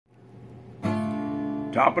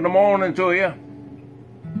Top of the morning to you.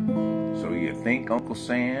 So you think Uncle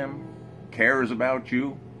Sam cares about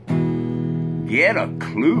you? Get a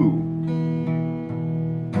clue.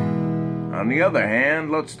 On the other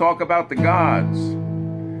hand, let's talk about the gods.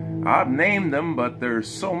 I've named them, but there's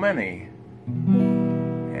so many.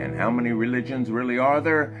 And how many religions really are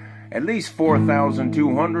there? At least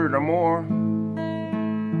 4,200 or more.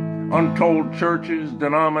 Untold churches,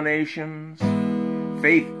 denominations,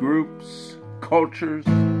 faith groups, cultures,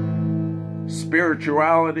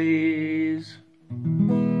 spiritualities,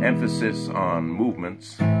 emphasis on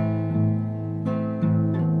movements.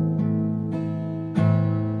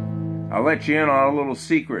 I'll let you in on a little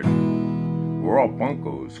secret. We're all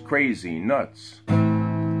bunkos, crazy, nuts.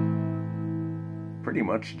 Pretty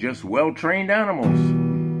much just well-trained animals.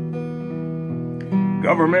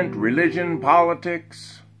 Government, religion,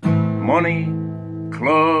 politics, money,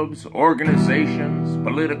 clubs, organizations,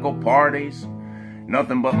 political parties,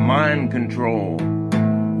 nothing but mind control.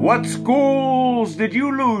 What schools did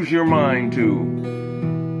you lose your mind to?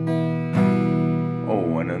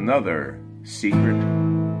 Oh, and another secret.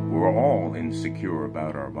 We're all insecure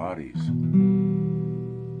about our bodies.